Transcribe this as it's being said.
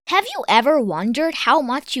Have you ever wondered how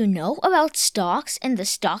much you know about stocks and the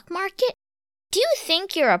stock market? Do you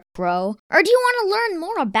think you're a pro, or do you want to learn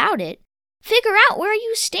more about it? Figure out where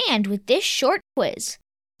you stand with this short quiz.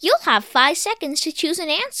 You'll have 5 seconds to choose an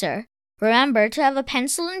answer. Remember to have a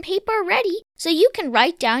pencil and paper ready so you can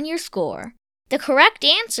write down your score. The correct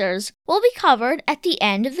answers will be covered at the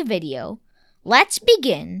end of the video. Let's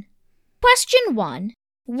begin. Question 1.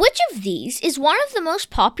 Which of these is one of the most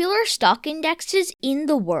popular stock indexes in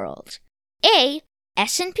the world? A.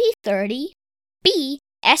 S&P 30, B.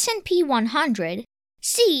 S&P 100,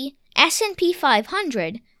 C. S&P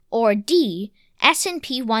 500, or D.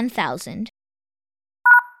 S&P 1000?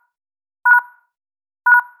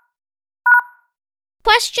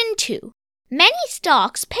 Question 2. Many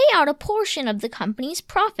stocks pay out a portion of the company's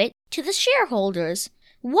profit to the shareholders.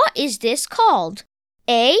 What is this called?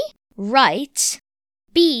 A. Rights,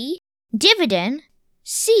 B. Dividend,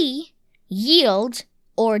 C. Yield,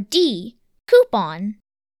 or D. Coupon?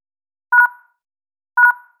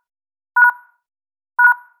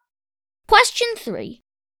 Question 3.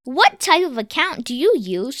 What type of account do you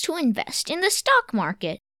use to invest in the stock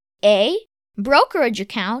market? A. Brokerage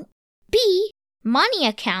account, B. Money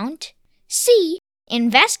account, C.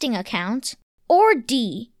 Investing account, or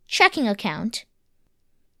D. Checking account?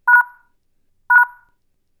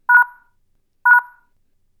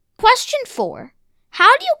 Question 4.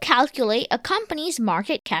 How do you calculate a company's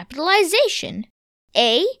market capitalization?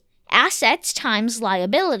 A. Assets times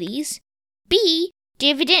liabilities, B.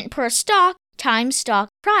 Dividend per stock times stock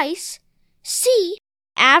price, C.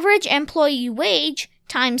 Average employee wage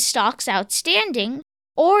times stocks outstanding,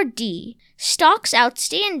 or D. Stocks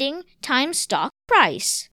outstanding times stock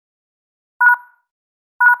price?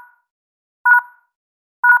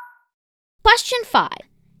 Question 5.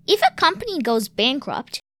 If a company goes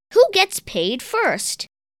bankrupt, who gets paid first?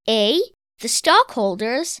 A. The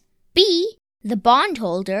stockholders, B. The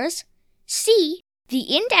bondholders, C. The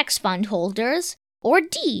index fund holders, or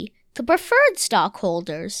D. The preferred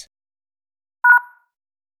stockholders?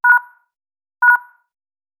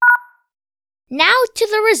 Now to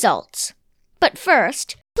the results. But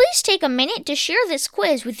first, please take a minute to share this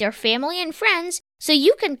quiz with your family and friends so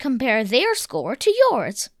you can compare their score to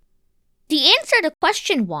yours. The answer to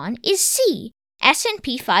question 1 is C.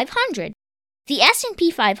 S&P 500. The S&P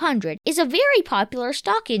 500 is a very popular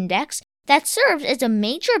stock index that serves as a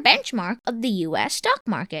major benchmark of the U.S. stock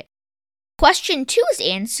market. Question 2's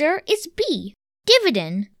answer is B.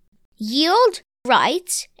 Dividend. Yield,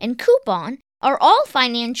 rights, and coupon are all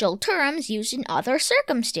financial terms used in other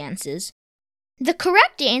circumstances. The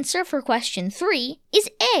correct answer for question 3 is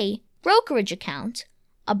A. Brokerage account.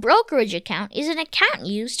 A brokerage account is an account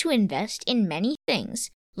used to invest in many things,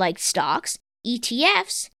 like stocks,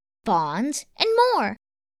 ETFs, bonds, and more.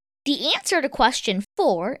 The answer to question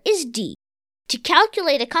 4 is D. To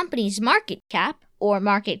calculate a company's market cap, or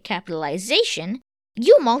market capitalization,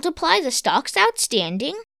 you multiply the stocks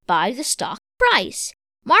outstanding by the stock price.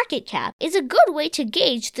 Market cap is a good way to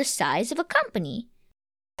gauge the size of a company.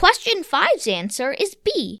 Question 5's answer is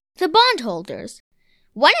B. The bondholders.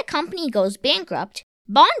 When a company goes bankrupt,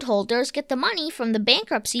 bondholders get the money from the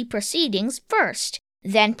bankruptcy proceedings first,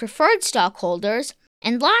 then preferred stockholders,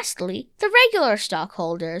 and lastly, the regular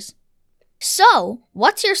stockholders. So,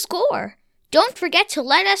 what's your score? Don't forget to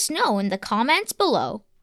let us know in the comments below.